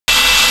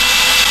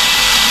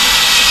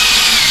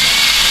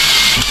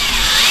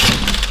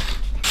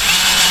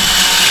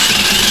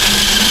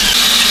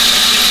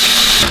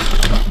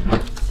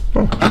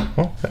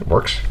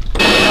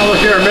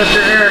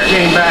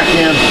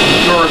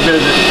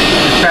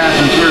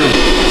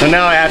So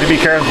now I have to be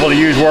careful to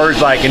use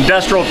words like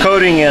industrial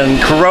coating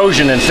and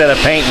corrosion instead of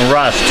paint and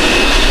rust.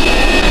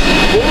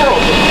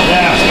 Horrible.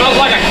 Yeah. It smells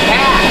like a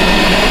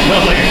cat.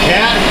 Smells like a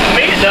cat? I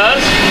mean, it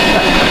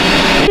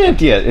does.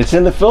 Yet. It's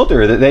in the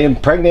filter that they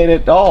impregnate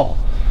it all.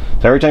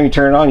 So every time you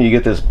turn it on, you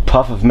get this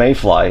puff of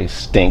mayfly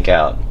stink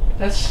out.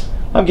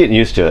 I'm getting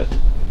used to it.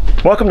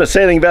 Welcome to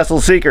Sailing Vessel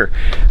Seeker.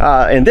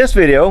 In this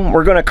video,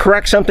 we're going to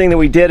correct something that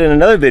we did in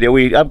another video.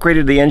 We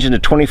upgraded the engine to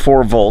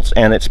 24 volts,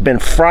 and it's been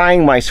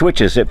frying my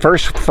switches. It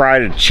first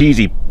fried a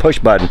cheesy push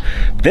button,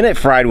 then it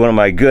fried one of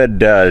my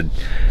good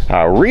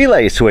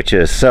relay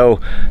switches. So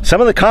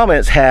some of the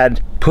comments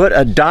had put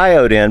a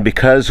diode in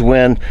because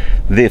when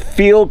the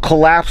field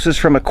collapses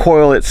from a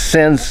coil, it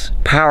sends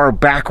power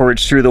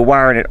backwards through the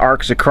wire and it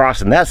arcs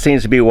across, and that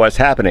seems to be what's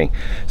happening.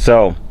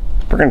 So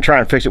we're going to try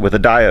and fix it with a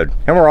diode.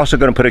 And we're also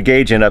going to put a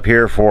gauge in up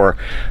here for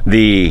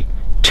the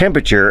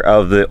temperature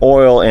of the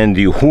oil and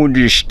the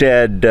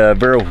Diodes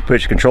variable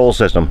pitch control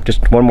system.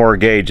 Just one more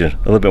gauge and a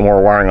little bit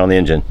more wiring on the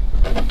engine.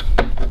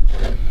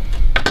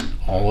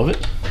 All of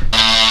it.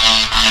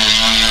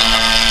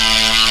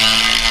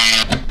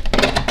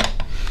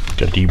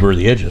 Got to deburr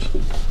the edges.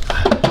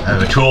 I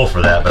have a tool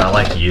for that, but I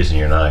like to use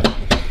your knife.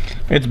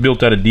 It's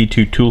built out of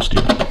D2 tool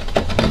steel.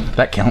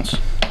 That counts.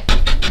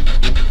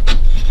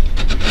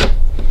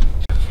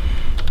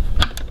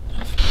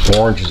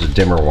 Orange is a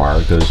dimmer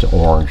wire. It goes to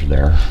orange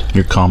there.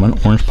 Your common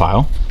orange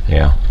pile.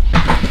 Yeah.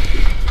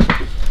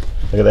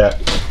 Look at that.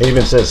 It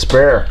even says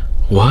spare.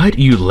 What?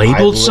 You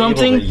labeled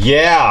something?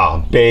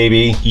 Yeah,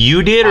 baby.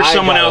 You did or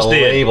someone else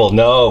did? Labeled.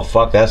 No,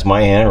 fuck, that's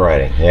my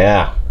handwriting.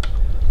 Yeah.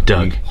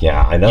 Doug.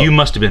 Yeah, I know. You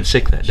must have been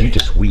sick that day. You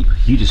just weep.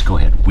 You just go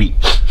ahead and weep.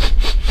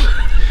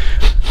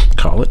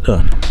 Call it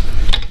done.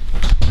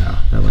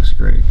 Yeah, that looks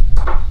great.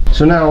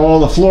 So now all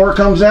the floor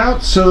comes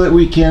out so that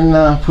we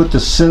can put the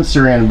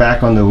sensor in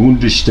back on the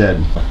Diodes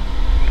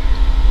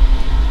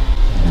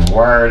and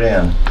wire it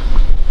in.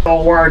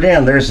 All wired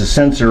in, there's the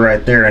sensor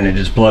right there, and it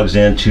just plugs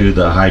into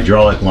the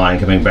hydraulic line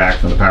coming back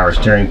from the power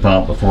steering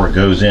pump before it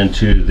goes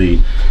into the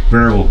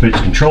variable pitch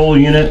control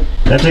unit.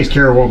 That takes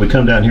care of what we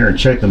come down here and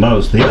check the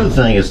most. The other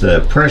thing is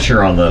the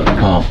pressure on the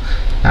pump.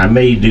 I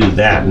may do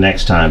that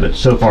next time, but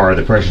so far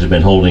the pressure's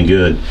been holding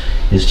good.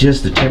 It's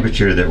just the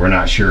temperature that we're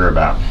not sure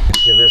about.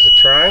 Let's give this a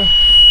try.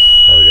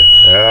 There we go.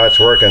 Ah, it's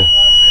working.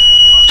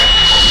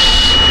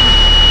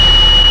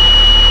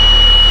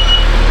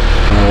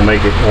 We'll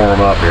make it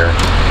warm up here.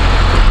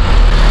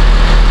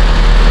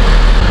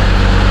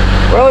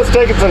 Well, it's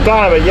taken some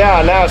time, but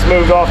yeah, now it's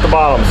moved off the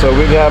bottom, so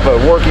we have a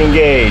working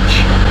gauge.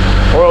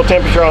 Oil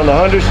temperature on the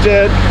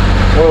understead,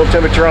 oil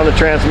temperature on the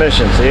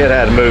transmission. See, it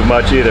hadn't moved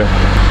much either.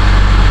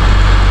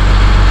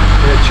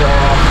 Switch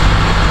off,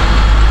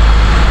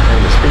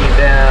 bring the speed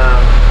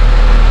down,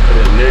 put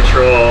it in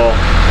neutral,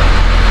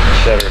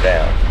 shut her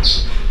down.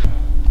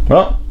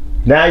 Well,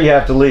 now you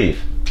have to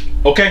leave.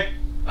 Okay.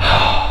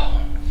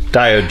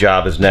 Diode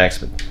job is next,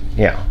 but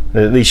yeah,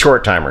 these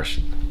short timers.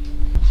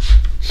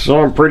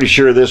 So I'm pretty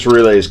sure this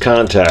relay's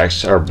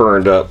contacts are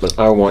burned up, but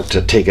I want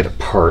to take it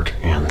apart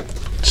and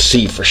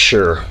see for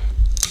sure.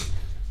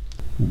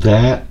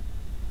 That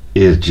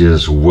is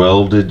just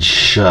welded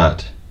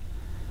shut.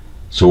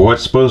 So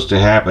what's supposed to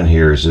happen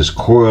here is this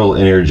coil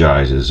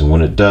energizes, and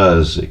when it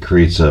does, it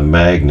creates a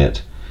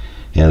magnet,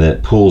 and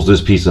it pulls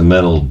this piece of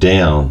metal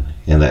down,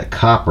 and that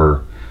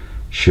copper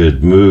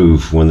should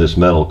move when this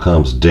metal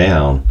comes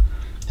down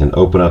and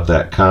open up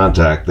that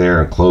contact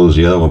there and close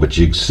the other one. But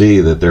you can see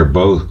that they're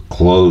both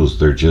closed.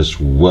 They're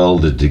just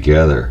welded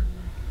together.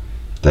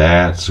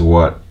 That's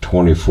what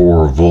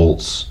 24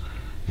 volts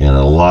and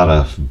a lot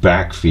of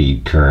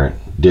backfeed current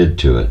did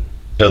to it.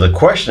 So the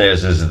question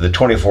is it the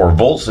 24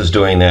 volts that's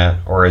doing that,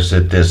 or is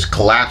it this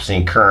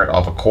collapsing current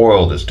off a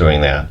coil that's doing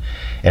that?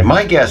 And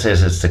my guess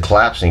is it's the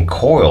collapsing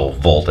coil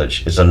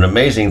voltage. It's an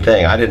amazing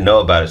thing. I didn't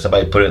know about it.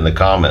 Somebody put it in the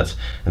comments,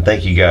 and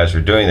thank you guys for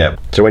doing that.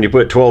 So when you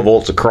put 12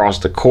 volts across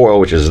the coil,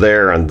 which is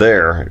there and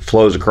there, it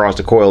flows across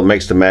the coil, it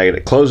makes the magnet,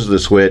 it closes the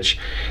switch,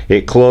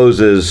 it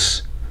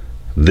closes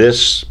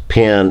this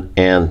pin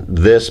and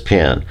this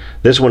pin.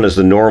 This one is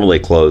the normally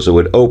closed. It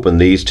would open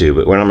these two,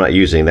 but when I'm not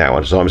using that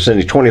one. So I'm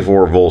sending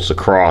 24 volts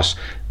across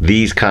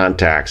these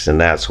contacts,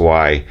 and that's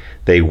why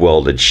they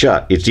welded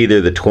shut. It's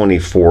either the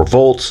 24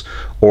 volts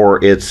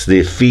or it's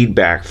the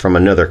feedback from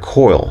another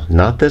coil,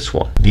 not this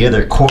one. The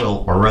other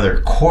coil, or rather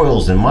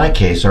coils in my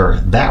case, are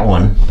that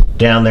one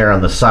down there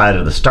on the side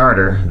of the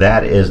starter.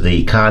 That is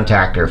the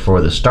contactor for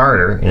the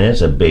starter, and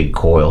it's a big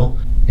coil.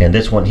 And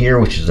this one here,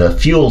 which is a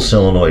fuel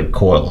solenoid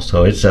coil.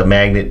 So it's a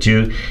magnet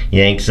too,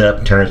 yanks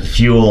up, turns the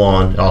fuel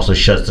on, also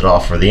shuts it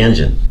off for the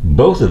engine.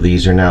 Both of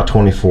these are now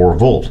 24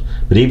 volt,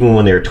 but even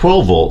when they were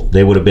 12 volt,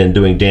 they would have been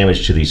doing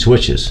damage to these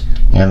switches.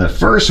 And the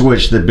first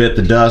switch that bit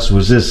the dust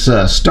was this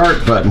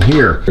start button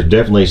here. There's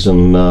definitely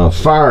some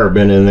fire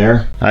been in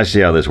there. I see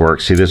how this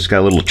works. See, this has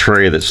got a little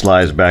tray that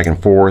slides back and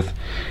forth,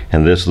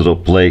 and this little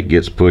plate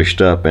gets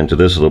pushed up into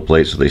this little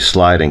plate, so they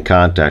slide in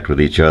contact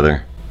with each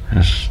other.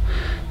 That's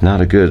not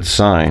a good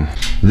sign.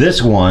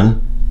 This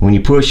one when you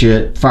push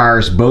it,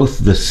 fires both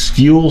the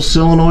fuel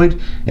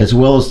solenoid as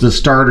well as the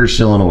starter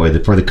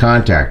solenoid for the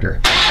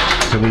contactor.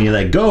 So when you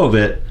let go of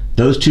it,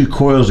 those two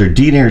coils are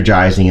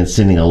de-energizing and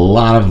sending a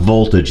lot of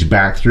voltage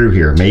back through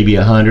here. Maybe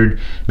 100,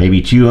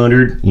 maybe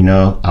 200, you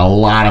know, a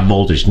lot of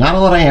voltage. Not a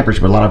lot of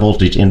amperage, but a lot of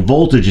voltage. And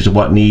voltage is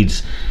what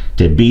needs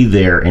to be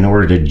there in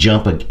order to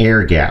jump an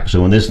air gap.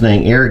 So when this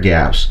thing air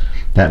gaps,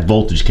 that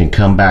voltage can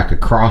come back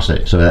across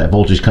it. So that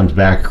voltage comes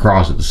back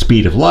across at the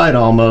speed of light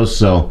almost.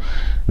 So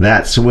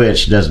that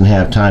switch doesn't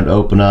have time to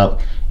open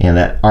up, and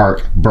that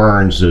arc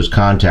burns those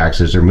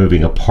contacts as they're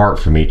moving apart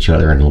from each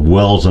other and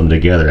welds them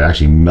together. It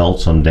actually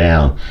melts them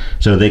down.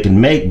 So they can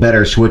make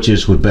better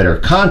switches with better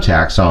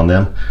contacts on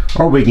them,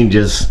 or we can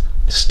just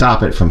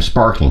stop it from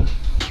sparking.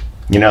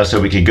 You know, so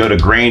we could go to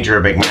Grainger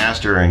or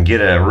McMaster and get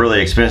a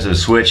really expensive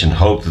switch and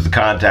hope that the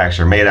contacts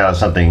are made out of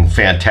something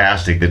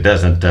fantastic that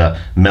doesn't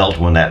melt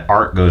when that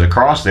arc goes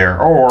across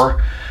there,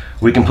 or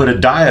we can put a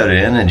diode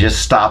in and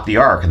just stop the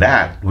arc.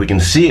 That we can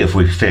see if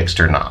we fixed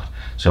or not.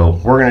 So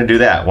we're going to do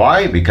that.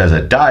 Why? Because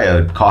a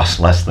diode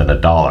costs less than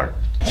 $1.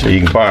 So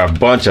you can buy a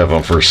bunch of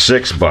them for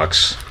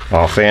 $6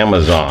 off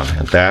Amazon,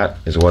 and that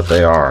is what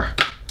they are.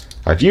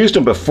 I've used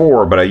them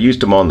before, but I used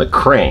them on the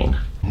crane.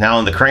 Now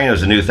on the crane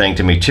was a new thing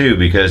to me too,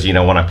 because you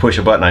know, when I push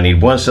a button, I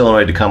need one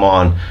solenoid to come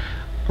on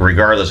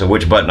regardless of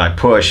which button I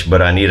push,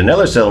 but I need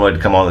another solenoid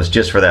to come on that's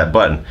just for that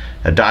button.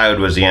 A diode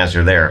was the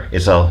answer there.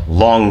 It's a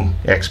long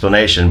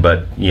explanation,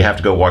 but you have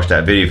to go watch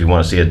that video if you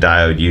want to see a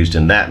diode used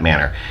in that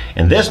manner.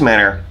 In this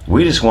manner,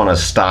 we just want to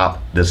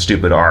stop the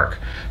stupid arc.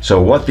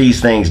 So what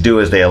these things do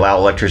is they allow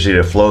electricity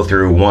to flow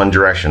through one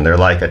direction. They're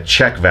like a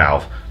check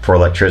valve for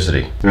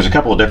electricity. There's a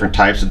couple of different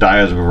types of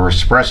diodes. If we're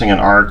suppressing an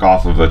arc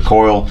off of a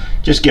coil,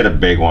 just get a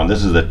big one.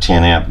 This is the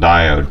 10 amp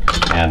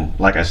diode, and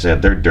like I said,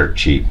 they're dirt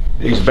cheap.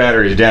 These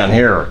batteries down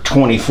here are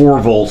 24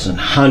 volts and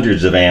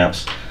hundreds of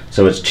amps,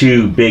 so it's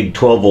two big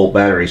 12 volt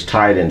batteries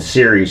tied in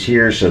series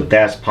here, so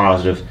that's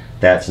positive,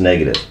 that's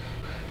negative.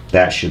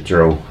 That should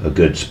throw a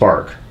good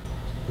spark.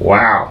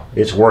 Wow,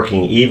 it's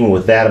working even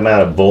with that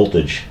amount of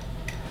voltage.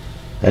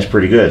 That's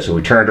pretty good. So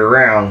we turned it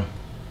around.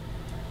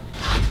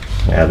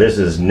 Now this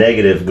is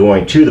negative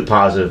going to the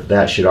positive.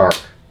 That should arc.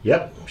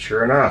 Yep,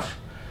 sure enough.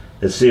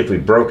 Let's see if we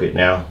broke it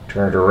now.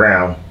 Turn it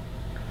around.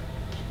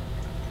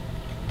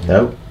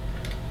 Nope.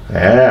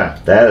 Yeah,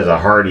 that is a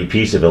hardy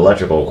piece of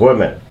electrical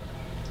equipment.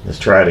 Let's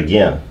try it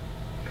again.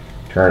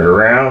 Turn it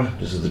around.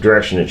 This is the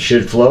direction it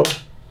should flow.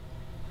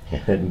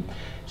 And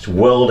it's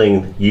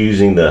welding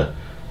using the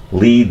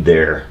lead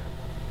there.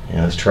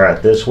 And let's try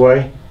it this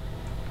way.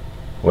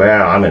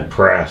 Wow, I'm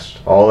impressed.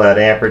 All that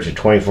amperage at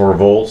 24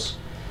 volts.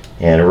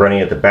 And running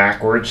it the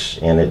backwards,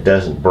 and it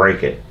doesn't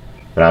break it.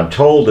 But I'm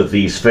told if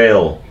these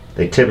fail,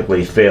 they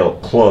typically fail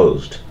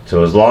closed.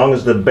 So as long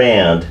as the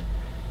band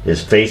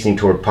is facing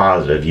toward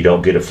positive, you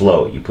don't get a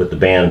flow. You put the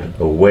band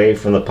away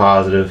from the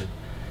positive,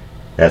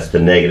 that's the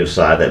negative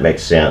side. That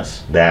makes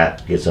sense.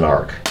 That gets an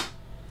arc.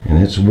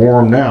 And it's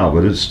warm now,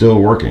 but it's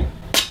still working.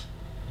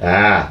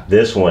 Ah,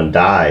 this one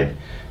died.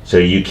 So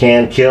you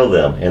can kill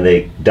them, and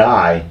they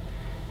die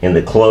in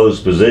the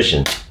closed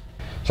position.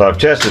 So I've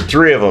tested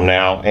 3 of them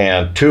now,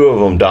 and 2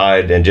 of them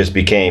died and just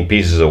became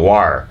pieces of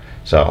wire.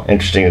 So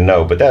interesting to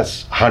know, but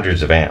that's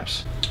hundreds of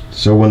amps.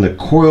 So when the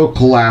coil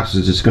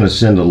collapses, it's going to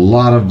send a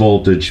lot of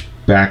voltage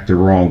back the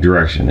wrong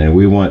direction, and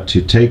we want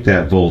to take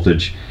that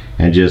voltage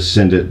and just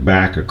send it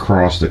back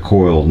across the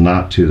coil,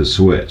 not to the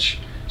switch.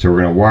 So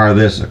we're going to wire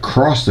this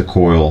across the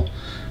coil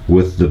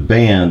with the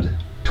band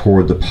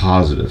toward the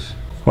positive.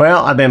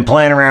 Well, I've been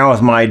playing around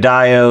with my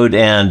diode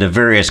and the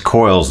various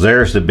coils.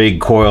 There's the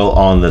big coil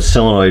on the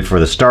solenoid for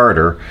the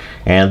starter,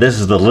 and this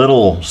is the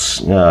little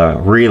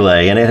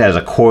relay, and it has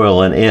a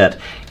coil in it.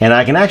 And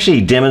I can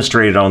actually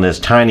demonstrate it on this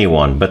tiny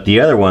one, but the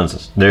other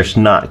ones, there's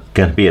not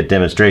going to be a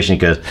demonstration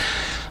because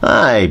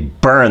I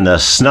burn the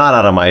snot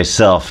out of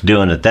myself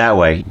doing it that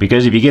way.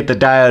 Because if you get the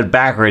diode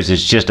backwards,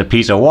 it's just a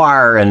piece of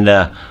wire, and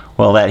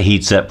well, that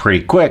heats up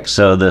pretty quick,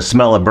 so the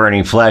smell of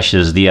burning flesh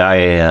is the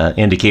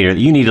indicator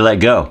that you need to let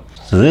go.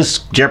 So this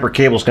jumper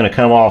cable is going to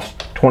come off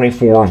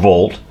 24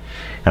 volt,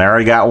 and I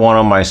already got one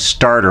on my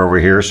starter over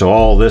here, so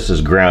all this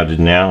is grounded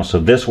now. So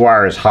this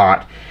wire is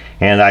hot,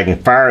 and I can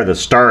fire the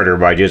starter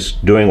by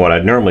just doing what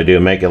I'd normally do,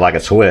 make it like a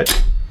switch.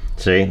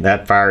 See,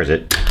 that fires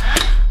it.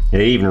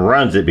 It even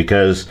runs it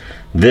because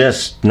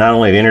this not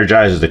only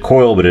energizes the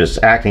coil, but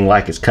it's acting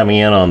like it's coming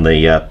in on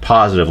the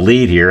positive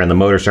lead here, and the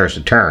motor starts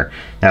to turn.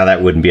 Now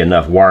that wouldn't be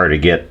enough wire to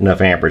get enough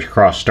amperage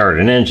across start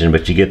an engine,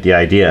 but you get the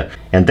idea.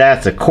 And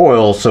that's a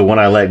coil, so when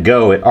I let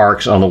go, it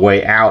arcs on the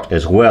way out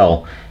as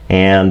well.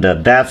 And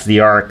that's the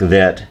arc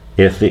that,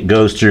 if it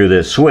goes through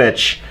this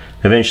switch,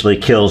 eventually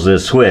kills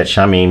this switch.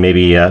 I mean,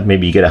 maybe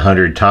you get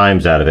 100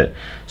 times out of it.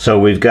 So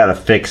we've got to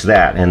fix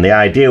that, and the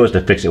idea was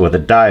to fix it with a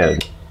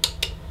diode.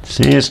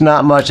 See, it's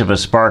not much of a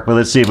spark, but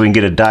let's see if we can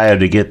get a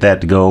diode to get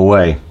that to go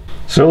away.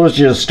 So let's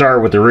just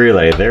start with the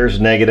relay. There's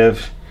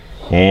negative,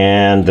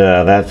 and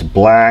that's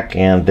black,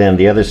 and then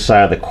the other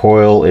side of the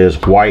coil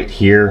is white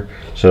here.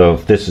 So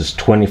if this is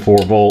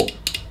 24 volt,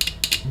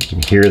 you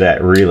can hear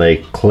that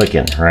relay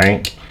clicking,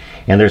 right?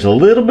 and there's a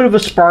little bit of a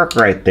spark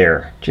right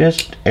there,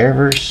 just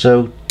ever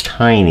so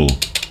tiny.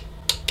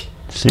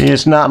 See,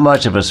 it's not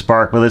much of a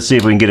spark, but let's see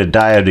if we can get a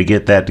diode to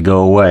get that to go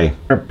away.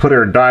 We're gonna put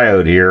our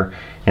diode here,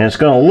 and it's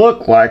gonna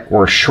look like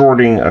we're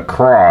shorting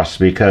across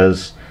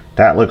because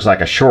that looks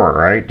like a short,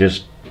 right?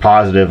 Just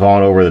positive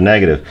on over the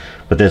negative.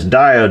 But this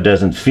diode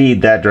doesn't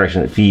feed that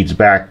direction, it feeds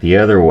back the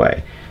other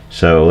way.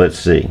 So let's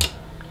see.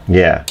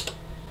 Yeah,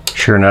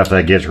 sure enough,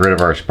 that gets rid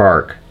of our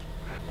spark.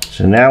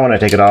 So now when I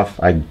take it off,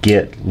 I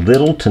get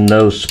little to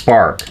no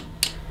spark.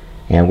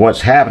 And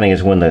what's happening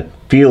is when the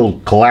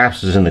field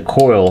collapses in the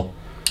coil,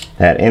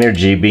 that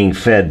energy being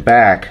fed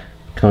back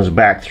comes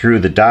back through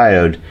the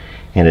diode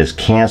and is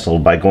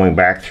canceled by going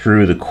back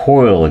through the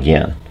coil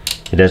again.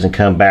 It doesn't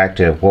come back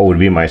to what would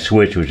be my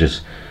switch, which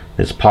is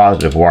this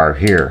positive wire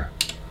here.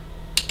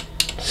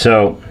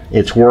 So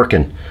it's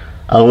working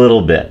a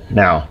little bit.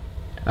 Now,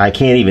 I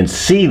can't even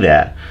see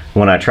that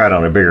when I try it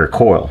on a bigger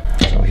coil.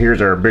 So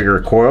here's our bigger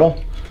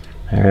coil.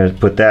 I'm going to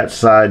put that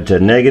side to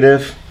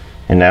negative,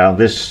 and now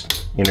this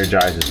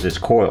energizes this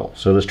coil.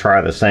 So let's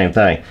try the same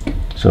thing.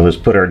 So let's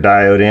put our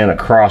diode in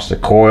across the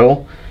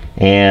coil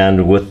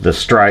and with the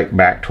strike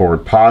back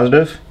toward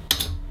positive.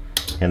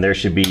 And there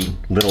should be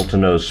little to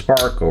no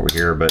spark over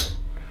here, but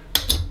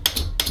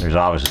there's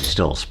obviously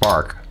still a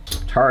spark.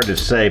 It's hard to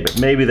say, but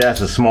maybe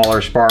that's a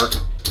smaller spark.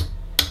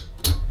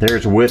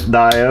 There's with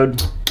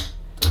diode,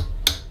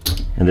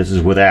 and this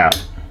is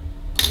without.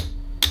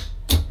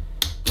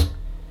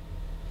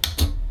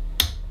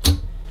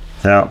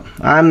 So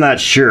I'm not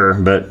sure,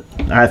 but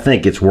I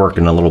think it's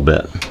working a little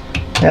bit.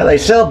 Now they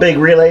sell big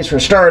relays for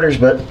starters,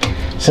 but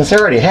since I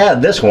already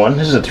had this one,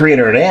 this is a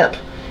 300 amp,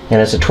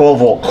 and it's a 12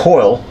 volt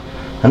coil,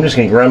 I'm just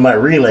going to run my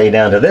relay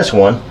down to this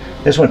one.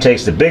 This one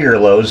takes the bigger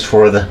loads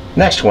for the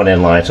next one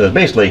in line. So it's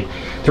basically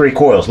 3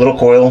 coils, little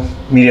coil,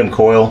 medium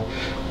coil,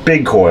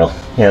 big coil,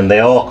 and they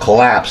all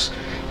collapse.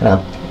 And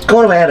I'm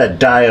going to add a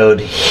diode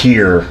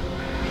here,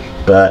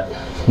 but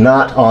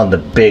not on the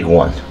big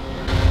one.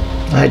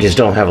 I just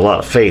don't have a lot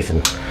of faith in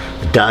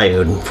the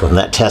diode from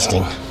that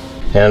testing.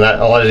 And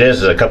all it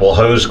is a couple of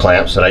hose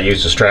clamps that I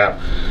use to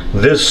strap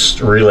this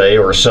relay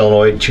or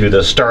solenoid to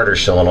the starter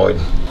solenoid.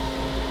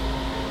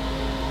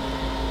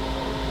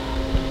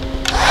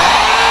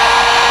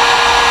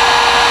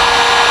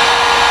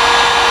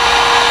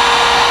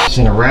 It's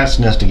in a rat's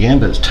nest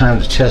again, but it's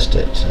time to test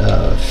it.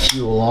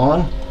 Fuel on.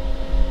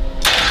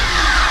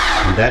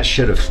 And that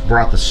should have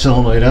brought the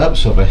solenoid up,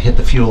 so if I hit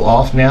the fuel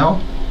off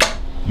now,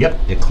 yep,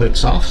 it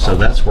clicks off, so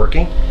that's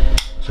working.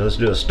 So let's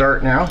do a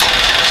start now.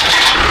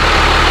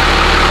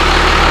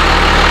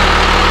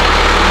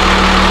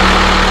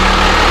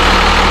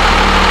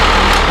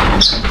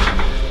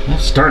 That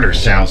starter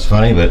sounds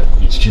funny, but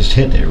it's just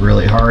hitting it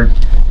really hard.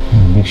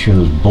 Make sure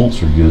those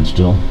bolts are good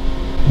still.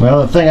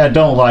 Well, the thing I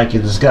don't like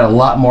is it's got a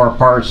lot more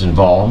parts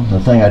involved. The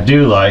thing I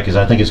do like is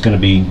I think it's going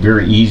to be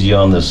very easy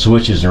on the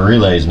switches and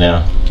relays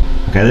now.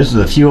 Okay, this is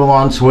the fuel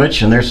on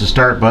switch, and there's the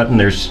start button.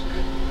 There's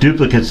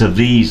duplicates of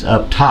these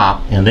up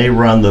top, and they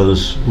run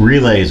those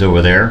relays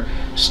over there,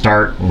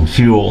 start and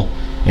fuel.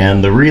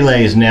 And the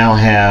relays now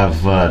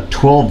have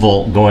 12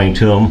 volt going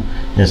to them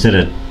instead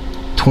of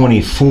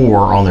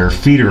 24 on their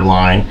feeder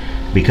line,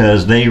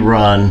 because they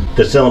run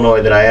the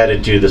solenoid that I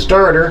added to the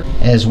starter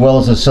as well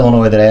as the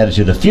solenoid that I added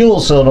to the fuel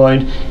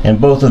solenoid,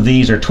 and both of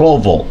these are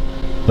 12 volt,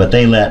 but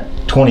they let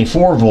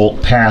 24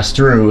 volt pass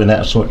through, and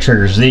that's what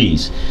triggers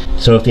these.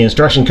 So if the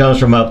instruction comes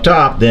from up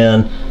top,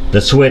 then the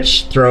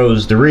switch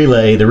throws the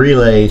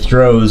relay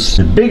throws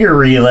the bigger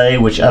relay,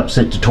 which ups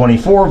it to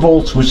 24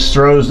 volts, which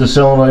throws the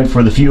solenoid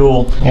for the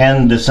fuel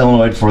and the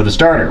solenoid for the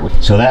starter.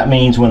 So that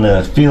means when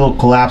the field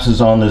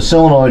collapses on the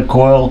solenoid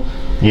coil,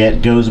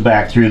 it goes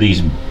back through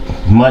these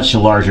much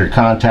larger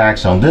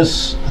contacts on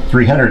this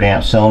 300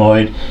 amp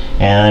solenoid,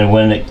 and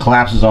when it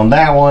collapses on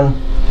that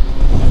one,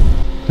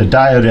 the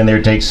diode in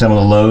there takes some of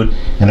the load,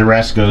 and the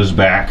rest goes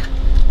back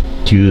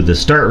to the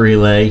start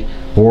relay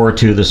or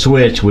to the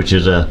switch, which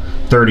is a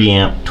 30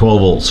 amp 12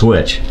 volt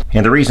switch.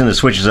 And the reason the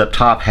switches up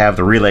top have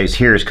the relays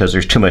here is because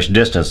there's too much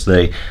distance.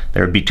 There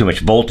would be too much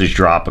voltage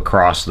drop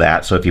across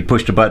that. So if you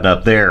push the button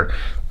up there,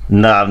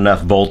 not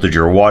enough voltage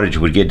or wattage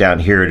would get down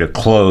here to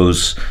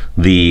close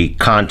the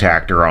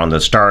contactor on the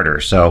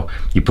starter. So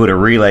you put a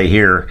relay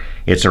here,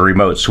 it's a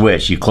remote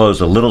switch. You close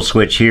the little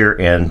switch here,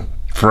 and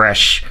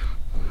fresh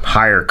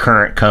higher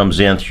current comes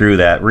in through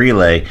that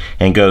relay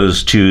and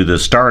goes to the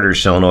starter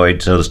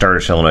solenoid, so the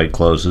starter solenoid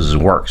closes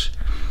and works.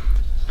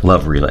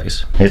 Love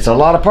relays. It's a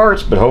lot of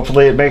parts, but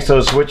hopefully it makes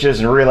those switches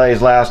and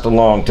relays last a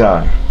long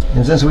time.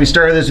 And since we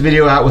started this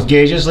video out with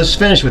gauges, let's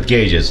finish with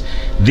gauges.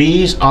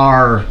 These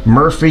are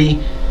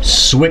Murphy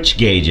switch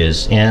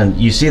gauges, and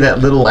you see that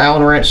little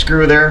Allen wrench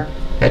screw there?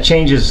 That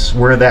changes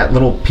where that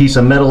little piece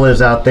of metal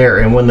is out there,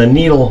 and when the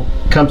needle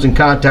comes in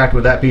contact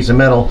with that piece of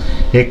metal,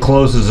 it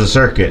closes the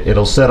circuit.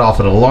 It'll set off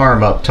an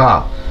alarm up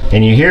top.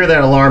 And you hear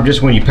that alarm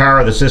just when you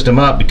power the system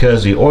up,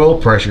 because the oil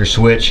pressure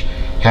switch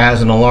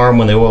has an alarm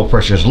when the oil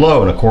pressure is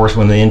low, and of course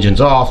when the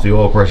engine's off, the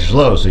oil pressure is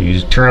low. So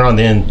you turn on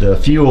the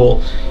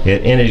fuel,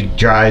 it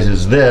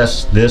energizes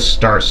this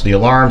starts the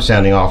alarm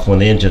sounding off when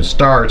the engine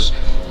starts,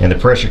 and the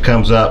pressure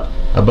comes up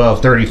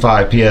above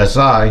 35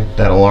 psi,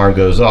 that alarm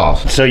goes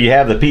off. So you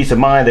have the peace of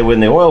mind that when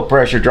the oil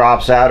pressure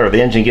drops out or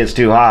the engine gets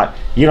too hot,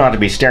 you don't have to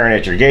be staring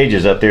at your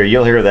gauges up there.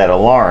 You'll hear that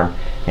alarm,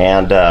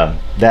 and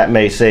that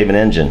may save an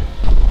engine.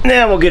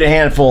 Now we'll get a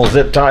handful of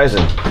zip ties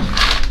and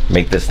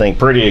make this thing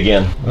pretty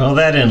again. Well,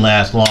 that didn't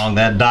last long.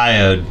 That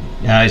diode,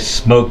 I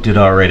smoked it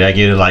already. I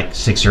gave it like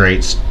 6 or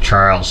 8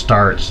 trial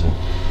starts,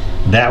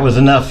 and that was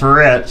enough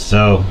for it,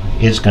 so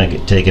it's going to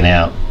get taken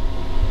out.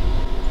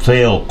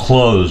 Failed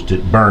closed,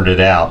 it burned it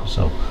out,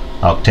 so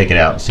I'll take it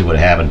out and see what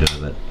happened to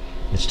it. But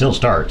it still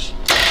starts.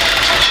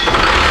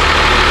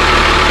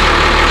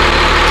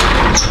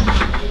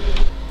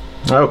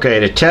 Okay,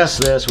 to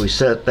test this, we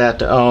set that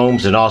to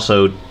ohms and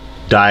also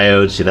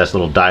diodes. See, that's a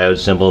little diode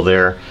symbol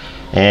there.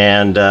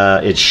 And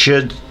it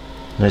should,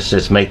 let's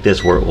just make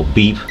this where it will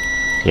beep.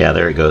 Yeah,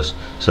 there it goes.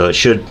 So it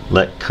should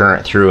let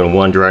current through in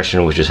one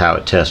direction, which is how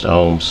it tests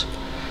ohms.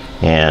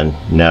 And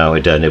no,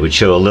 it doesn't. It would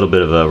show a little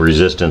bit of a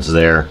resistance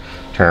there.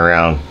 Turn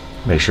around,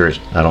 make sure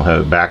I don't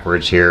have it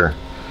backwards here.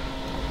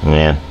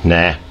 And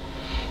nah,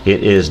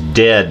 it is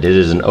dead. It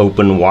is an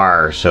open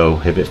wire.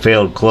 So if it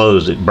failed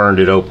closed, it burned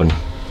it open.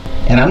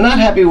 And I'm not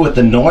happy with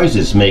the noise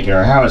it's making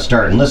or how it's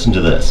starting. Listen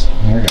to this.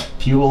 Here we go.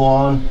 Fuel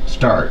on,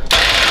 start.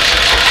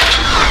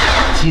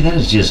 See, that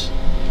is just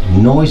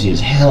noisy as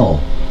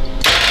hell.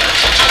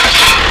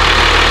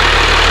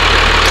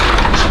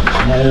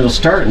 And it'll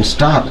start and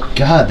stop.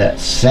 God, that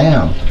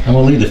sound. I'm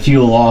gonna leave the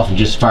fuel off and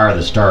just fire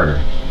the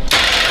starter.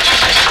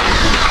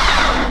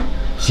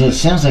 See, it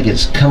sounds like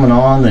it's coming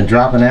on then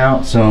dropping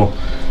out, so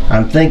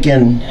I'm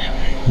thinking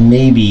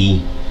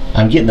maybe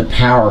I'm getting the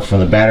power from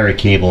the battery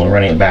cable and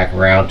running it back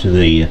around to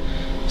the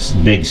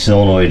big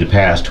solenoid to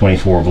pass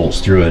 24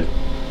 volts through it.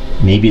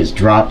 Maybe it's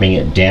dropping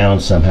it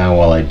down somehow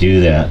while I do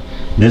that.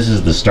 This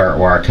is the start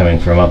wire coming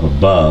from up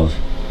above.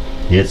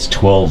 It's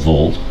 12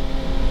 volt.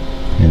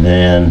 And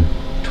then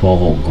 12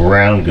 volt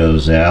ground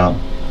goes out.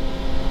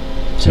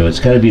 So it's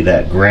got to be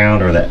that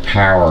ground or that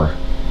power.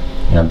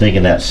 And I'm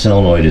thinking that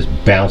solenoid is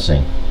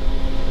bouncing.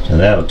 So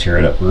that'll tear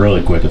it up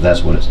really quick if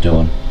that's what it's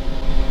doing.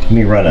 Let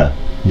me run a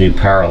new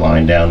power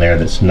line down there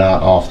that's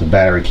not off the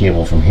battery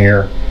cable from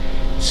here.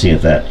 See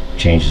if that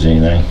changes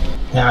anything.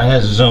 Now it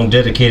has its own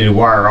dedicated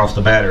wire off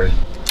the battery.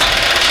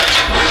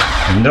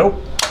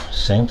 Nope,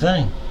 same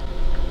thing.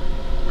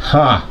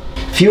 Huh.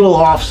 Fuel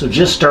off, so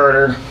just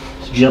starter.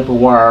 Let's jump a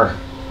wire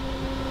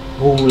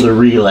over the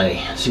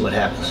relay. See what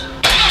happens.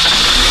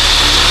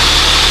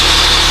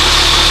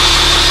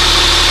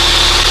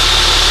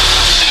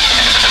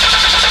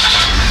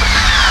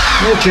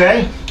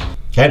 Okay.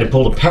 I had to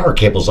pull the power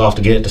cables off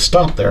to get it to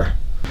stop there.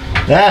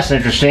 That's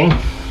interesting.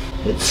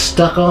 It's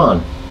stuck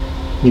on.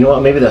 You know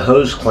what, maybe the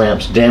hose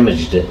clamps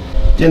damaged it.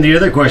 Then the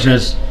other question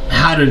is,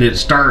 how did it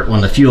start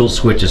when the fuel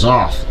switch is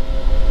off?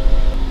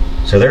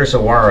 So there's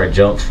a wire I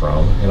jumped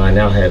from, and I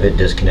now have it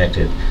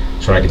disconnected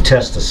so I can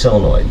test the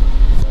solenoid.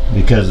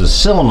 Because the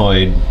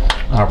solenoid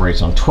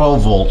operates on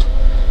 12 volt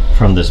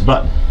from this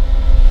button.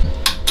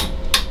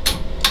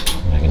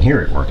 I can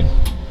hear it working.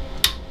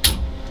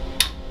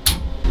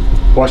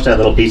 Watch that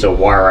little piece of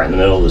wire right in the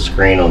middle of the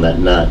screen on that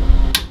nut.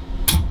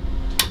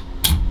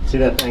 See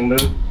that thing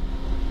move?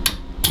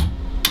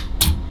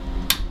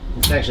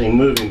 It's actually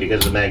moving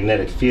because of the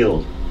magnetic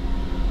field.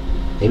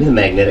 Maybe the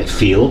magnetic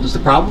field is the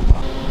problem?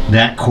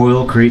 That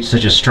coil creates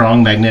such a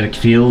strong magnetic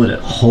field that it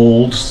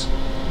holds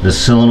the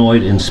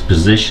solenoid in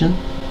position.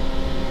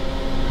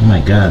 Oh my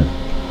God.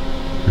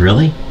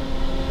 Really?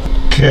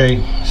 Okay,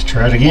 let's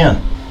try it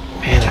again.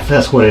 Man, if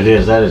that's what it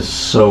is, that is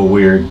so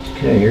weird.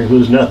 Okay, here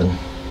goes nothing.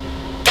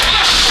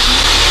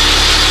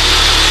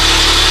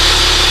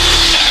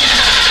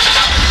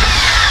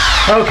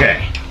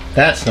 Okay,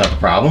 that's not the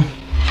problem.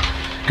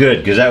 Good,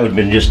 because that would have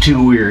been just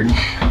too weird.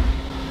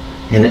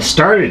 And it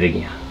started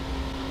again.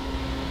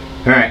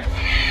 Alright,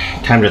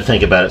 time to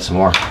think about it some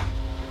more.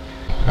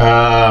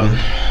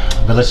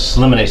 But let's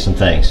eliminate some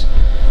things.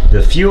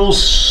 The fuel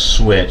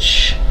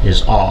switch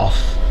is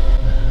off.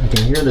 I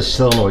can hear the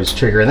solenoids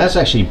trigger, and that's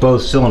actually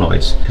both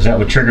solenoids, because that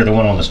would trigger the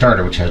one on the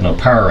starter, which has no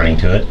power running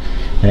to it.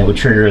 And it would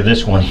trigger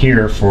this one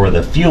here for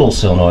the fuel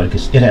solenoid,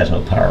 because it has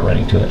no power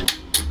running to it.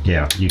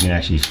 Yeah, you can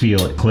actually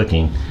feel it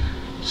clicking.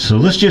 So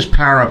let's just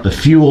power up the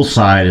fuel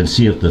side and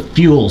see if the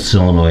fuel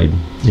solenoid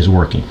is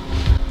working.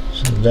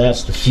 So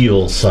that's the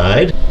fuel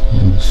side.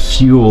 And the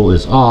fuel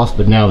is off,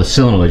 but now the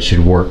solenoid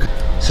should work.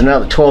 So now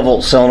the 12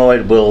 volt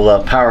solenoid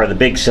will power the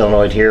big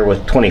solenoid here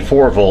with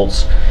 24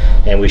 volts,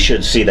 and we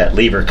should see that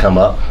lever come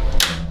up.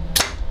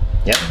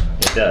 Yep,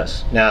 it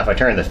does. Now if I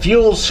turn the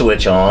fuel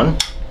switch on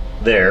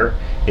there,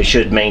 it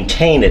should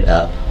maintain it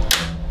up.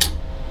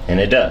 And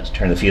it does.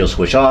 Turn the fuel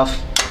switch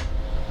off,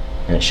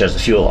 and it shuts the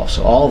fuel off.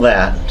 So all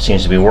that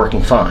seems to be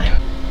working fine.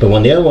 But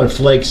when the other one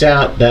flakes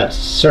out, that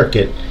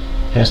circuit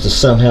has to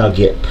somehow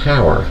get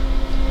power.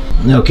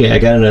 Okay, I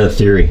got another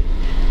theory.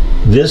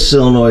 This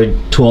solenoid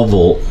 12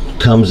 volt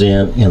comes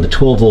in, and the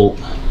 12 volt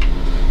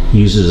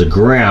uses a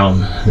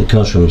ground that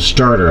comes from the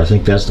starter. I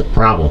think that's the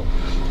problem.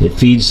 It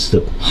feeds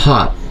the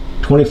hot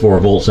 24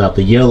 volts out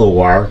the yellow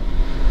wire.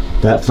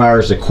 That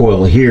fires the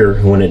coil here,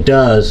 and when it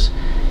does,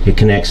 it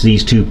connects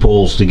these two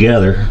poles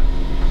together,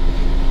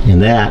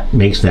 and that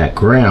makes that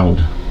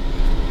ground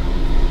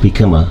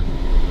become a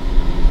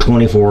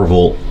 24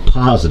 volt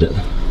positive.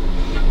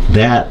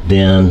 That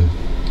then,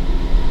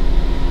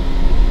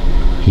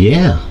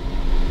 yeah,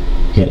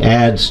 it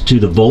adds to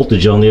the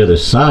voltage on the other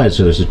side,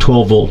 so there's a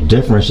 12 volt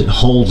difference. It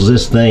holds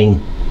this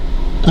thing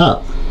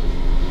up.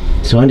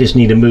 So I just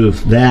need to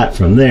move that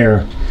from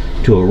there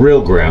to a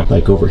real ground,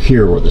 like over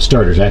here where the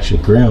starter's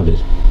actually grounded.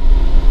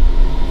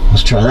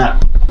 Let's try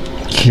that.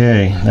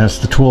 Okay, that's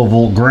the 12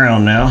 volt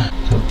ground now.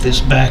 Hook this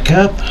back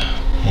up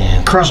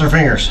and cross our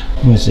fingers.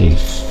 Let me see,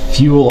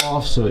 fuel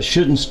off, so it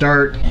shouldn't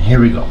start. Here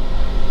we go.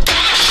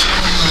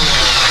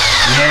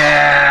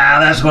 Yeah,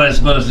 that's what it's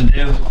supposed to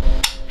do.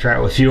 Try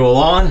it with fuel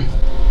on.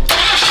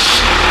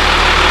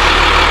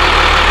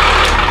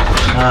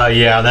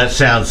 Yeah, that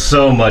sounds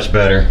so much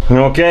better.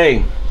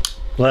 Okay,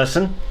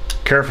 lesson.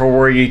 Careful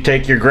where you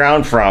take your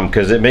ground from,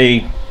 because it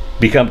may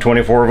become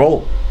 24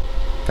 volt.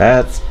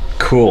 That's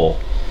cool.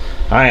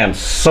 I am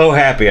so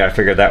happy I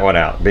figured that one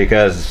out,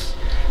 because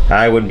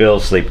I wouldn't be able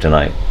to sleep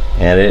tonight,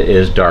 and it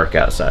is dark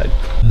outside.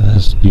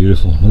 That's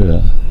beautiful. Look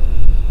at that.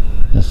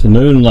 That's the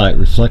moonlight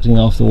reflecting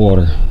off the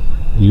water.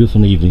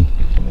 Beautiful evening.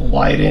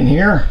 Light in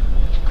here.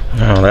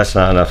 Oh, that's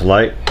not enough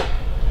light.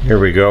 Here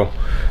we go.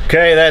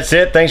 Okay, that's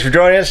it. Thanks for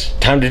joining us.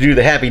 Time to do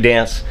the happy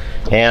dance.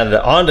 And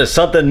on to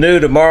something new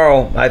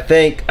tomorrow. I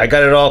think I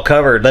got it all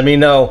covered. Let me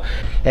know.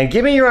 And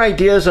give me your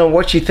ideas on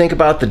what you think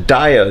about the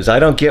diodes. I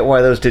don't get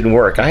why those didn't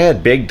work. I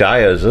had big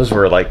diodes. Those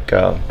were like, they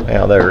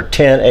were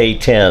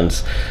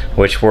 10A10s,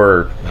 which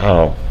were, I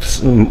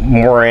don't know,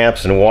 more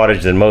amps and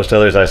wattage than most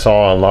others I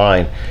saw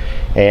online.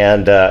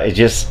 And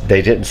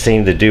they didn't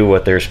seem to do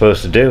what they're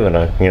supposed to do,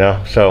 and you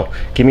know, so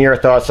give me your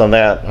thoughts on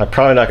that. I'm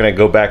probably not going to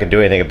go back and do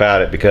anything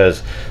about it,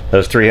 because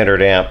those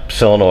 300 amp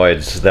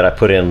solenoids that I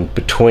put in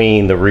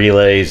between the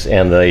relays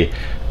and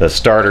the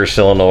starter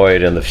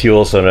solenoid and the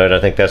fuel solenoid, I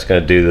think that's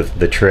going to do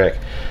the trick.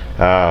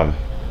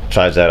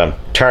 Besides that, I'm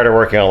tired of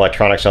working on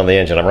electronics on the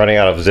engine. I'm running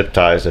out of zip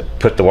ties to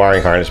put the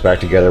wiring harness back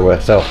together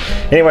with. So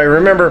anyway,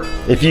 remember,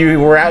 if you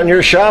were out in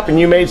your shop and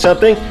you made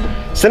something,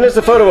 send us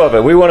a photo of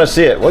it. We want to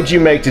see it. What did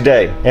you make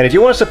today? And if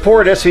you want to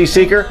support SV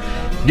Seeker,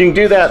 you can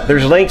do that.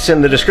 There's links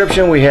in the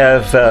description. We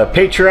have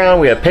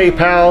Patreon, we have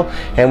PayPal,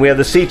 and we have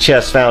the Sea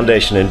Chest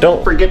Foundation. And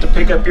don't forget to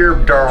pick up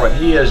your Darwin.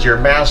 He is your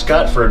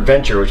mascot for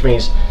adventure, which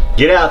means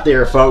get out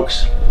there,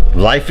 folks.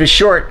 Life is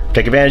short.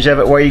 Take advantage of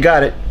it while you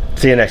got it.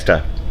 See you next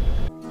time.